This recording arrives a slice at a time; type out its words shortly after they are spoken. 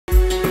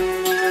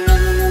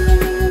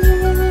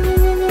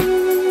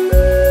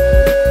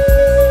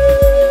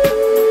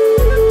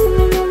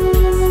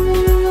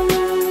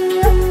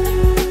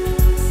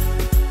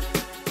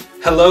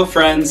Hello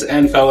friends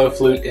and fellow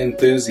flute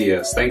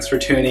enthusiasts. Thanks for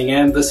tuning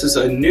in. This is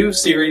a new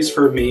series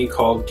for me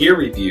called Gear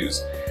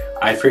Reviews.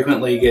 I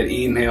frequently get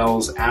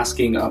emails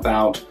asking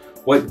about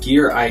what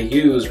gear I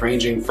use,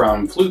 ranging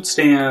from flute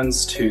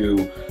stands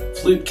to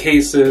flute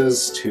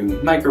cases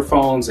to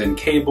microphones and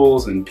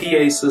cables and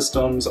PA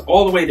systems,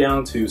 all the way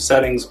down to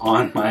settings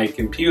on my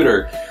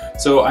computer.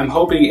 So I'm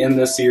hoping in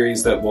this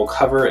series that we'll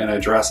cover and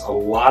address a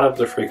lot of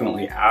the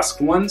frequently asked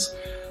ones.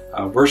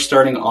 We're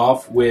starting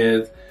off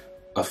with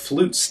a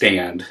flute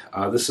stand.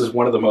 This is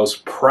one of the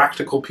most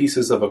practical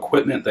pieces of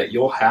equipment that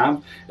you'll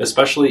have,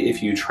 especially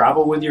if you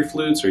travel with your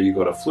flutes or you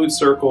go to Flute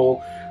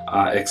Circle,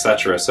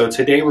 etc. So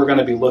today we're going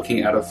to be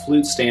looking at a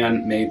flute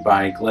stand made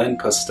by Glenn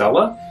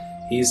Pastella.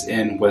 He's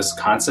in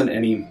Wisconsin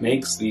and he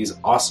makes these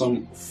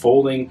awesome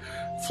folding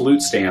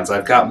flute stands.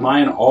 I've got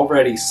mine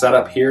already set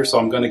up here, so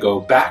I'm going to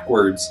go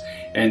backwards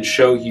and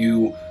show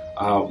you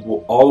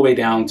all the way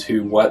down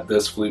to what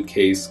this flute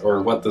case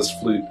or what this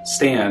flute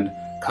stand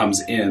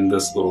comes in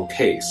this little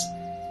case.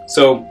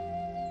 So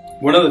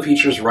one of the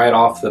features right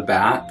off the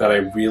bat that I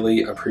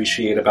really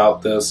appreciate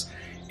about this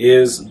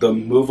is the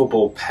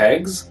movable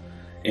pegs,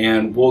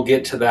 and we'll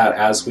get to that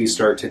as we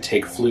start to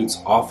take flutes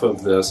off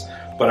of this.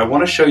 But I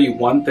want to show you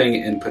one thing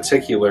in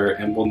particular,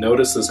 and we'll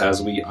notice this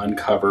as we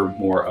uncover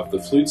more of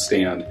the flute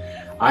stand.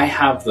 I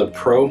have the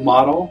Pro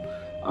model.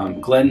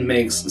 Glenn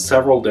makes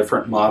several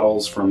different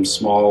models from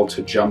small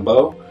to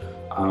jumbo.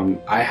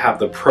 I have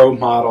the Pro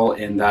model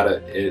in that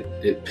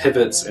it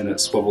pivots and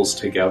it swivels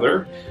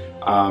together.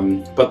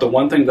 But the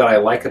one thing that I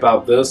like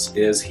about this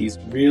is he's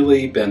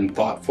really been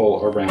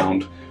thoughtful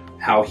around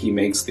how he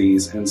makes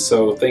these. And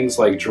so things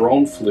like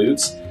drone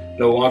flutes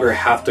no longer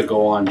have to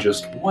go on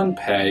just one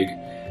peg.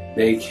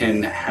 They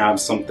can have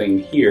something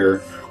here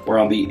where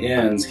on the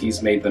ends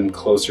he's made them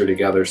closer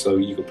together. So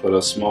you could put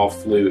a small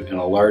flute and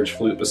a large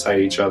flute beside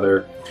each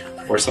other,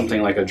 or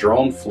something like a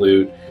drone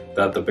flute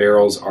that the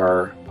barrels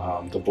are,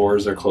 the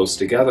bores are close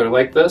together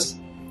like this.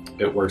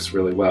 It works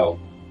really well.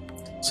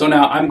 So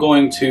now I'm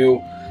going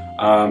to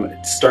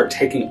start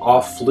taking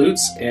off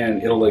flutes,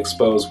 and it'll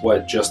expose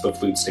what just the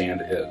flute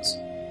stand is.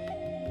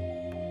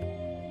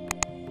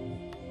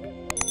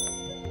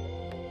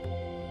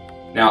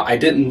 Now I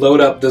didn't load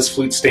up this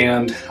flute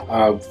stand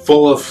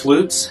full of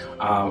flutes.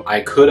 I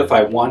could if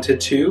I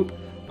wanted to,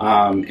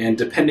 and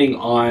depending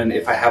on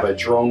if I have a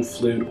drone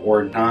flute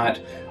or not,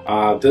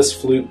 this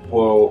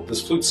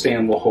flute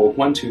stand will hold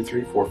 1, 2,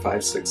 3, 4,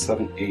 5, 6,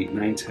 7, 8,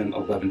 9, 10,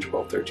 11,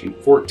 12, 13,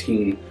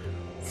 14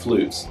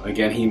 flutes.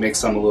 Again, he makes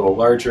some a little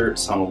larger,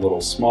 some a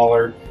little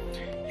smaller.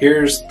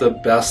 Here's the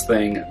best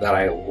thing that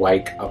I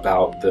like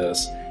about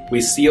this.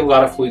 We see a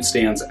lot of flute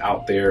stands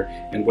out there,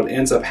 and what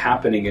ends up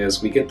happening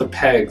is we get the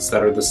pegs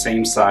that are the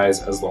same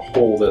size as the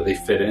hole that they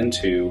fit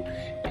into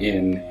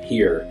in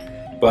here.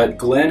 But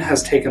Glenn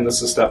has taken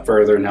this a step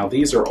further. Now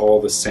these are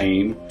all the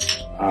same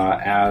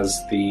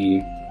as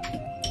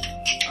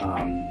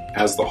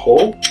the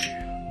hole,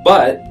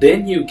 but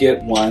then you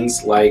get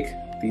ones like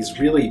these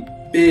really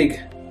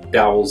big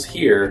dowels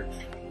here,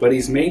 but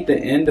he's made the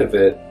end of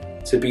it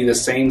to be the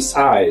same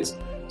size.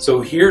 So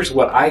here's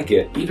what I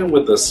get, even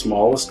with the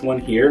smallest one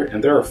here,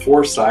 and there are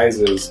four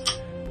size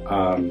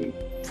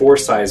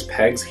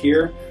pegs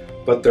here,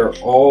 but they're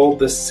all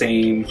the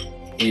same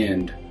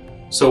end.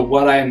 So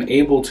what I'm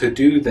able to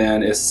do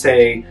then is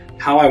say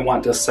how I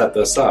want to set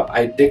this up.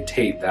 I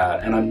dictate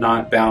that, and I'm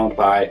not bound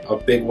by a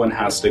big one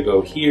has to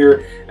go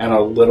here and a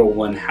little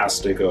one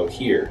has to go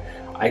here.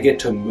 I get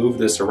to move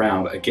this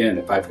around. Again,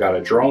 if I've got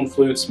a drone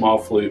flute, small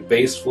flute,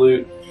 bass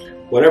flute,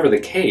 whatever the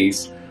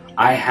case,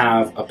 I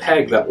have a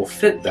peg that will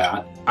fit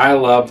that. I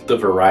love the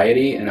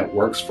variety, and it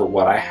works for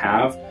what I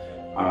have.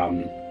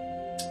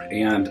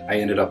 And I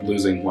ended up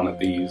losing one of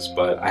these,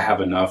 but I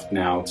have enough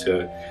now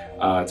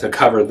to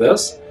cover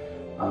this.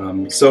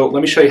 So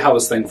let me show you how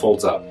this thing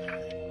folds up.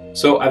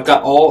 So I've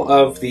got all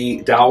of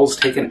the dowels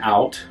taken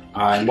out,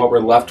 and what we're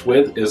left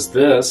with is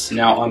this.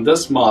 Now on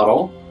this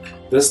model,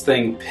 this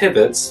thing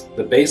pivots,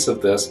 the base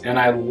of this, and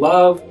I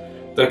love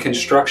the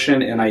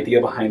construction and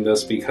idea behind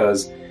this,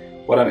 because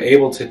what I'm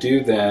able to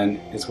do then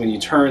is when you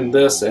turn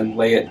this and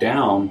lay it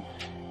down,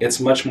 it's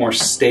much more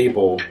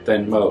stable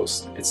than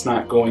most. It's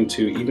not going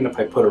to, even if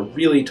I put a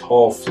really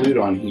tall flute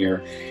on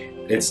here,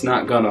 it's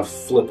not gonna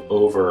flip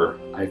over,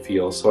 I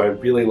feel. So I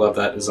really love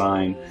that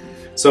design.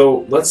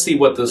 So let's see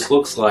what this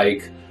looks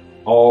like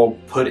all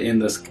put in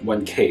this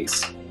one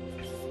case.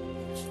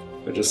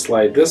 I just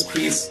slide this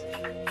piece.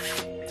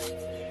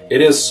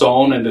 It is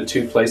sewn into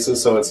two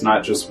places, so it's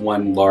not just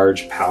one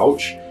large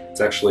pouch. It's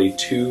actually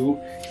two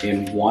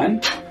in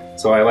one.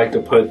 So I like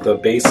to put the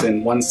base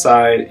in one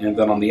side, and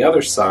then on the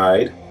other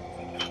side,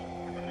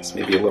 this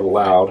may be a little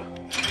loud,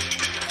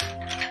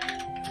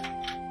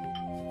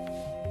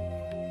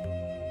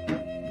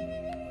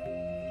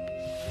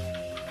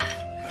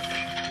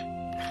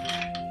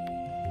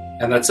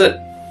 and that's it.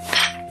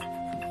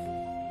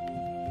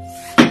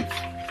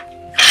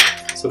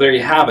 So there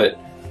you have it.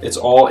 It's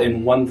all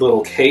in one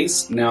little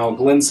case. Now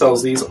Glenn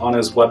sells these on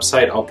his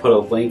website. I'll put a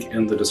link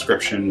in the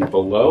description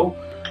below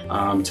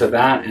to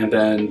that, and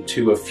then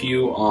to a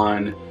few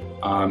on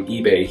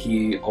eBay.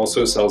 He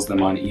also sells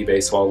them on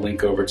eBay, so I'll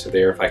link over to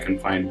there if I can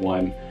find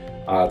one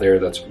there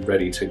that's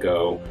ready to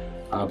go.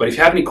 But if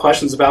you have any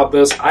questions about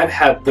this, I've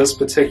had this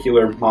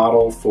particular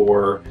model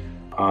for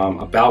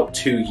about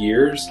 2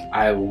 years.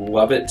 I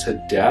love it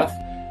to death.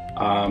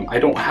 I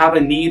don't have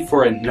a need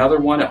for another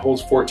one. It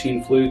holds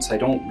 14 flutes. I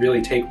don't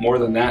really take more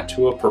than that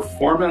to a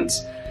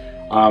performance.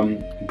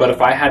 But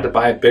if I had to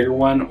buy a bigger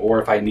one, or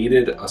if I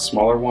needed a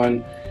smaller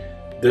one,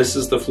 this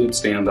is the flute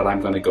stand that I'm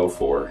going to go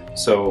for.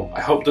 So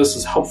I hope this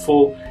is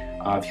helpful.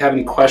 If you have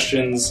any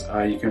questions,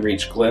 you can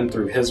reach Glenn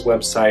through his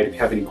website. If you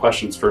have any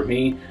questions for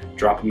me,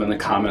 drop them in the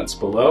comments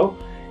below,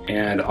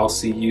 and I'll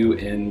see you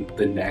in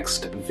the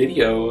next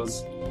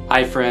videos.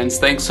 Hi friends,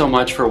 thanks so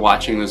much for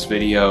watching this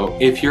video.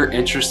 If you're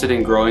interested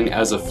in growing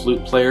as a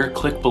flute player,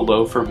 click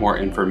below for more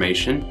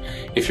information.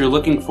 If you're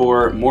looking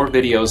for more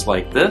videos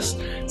like this,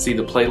 see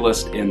the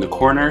playlist in the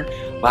corner.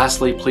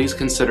 Lastly, please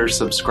consider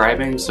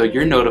subscribing so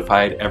you're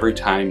notified every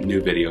time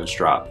new videos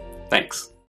drop. Thanks.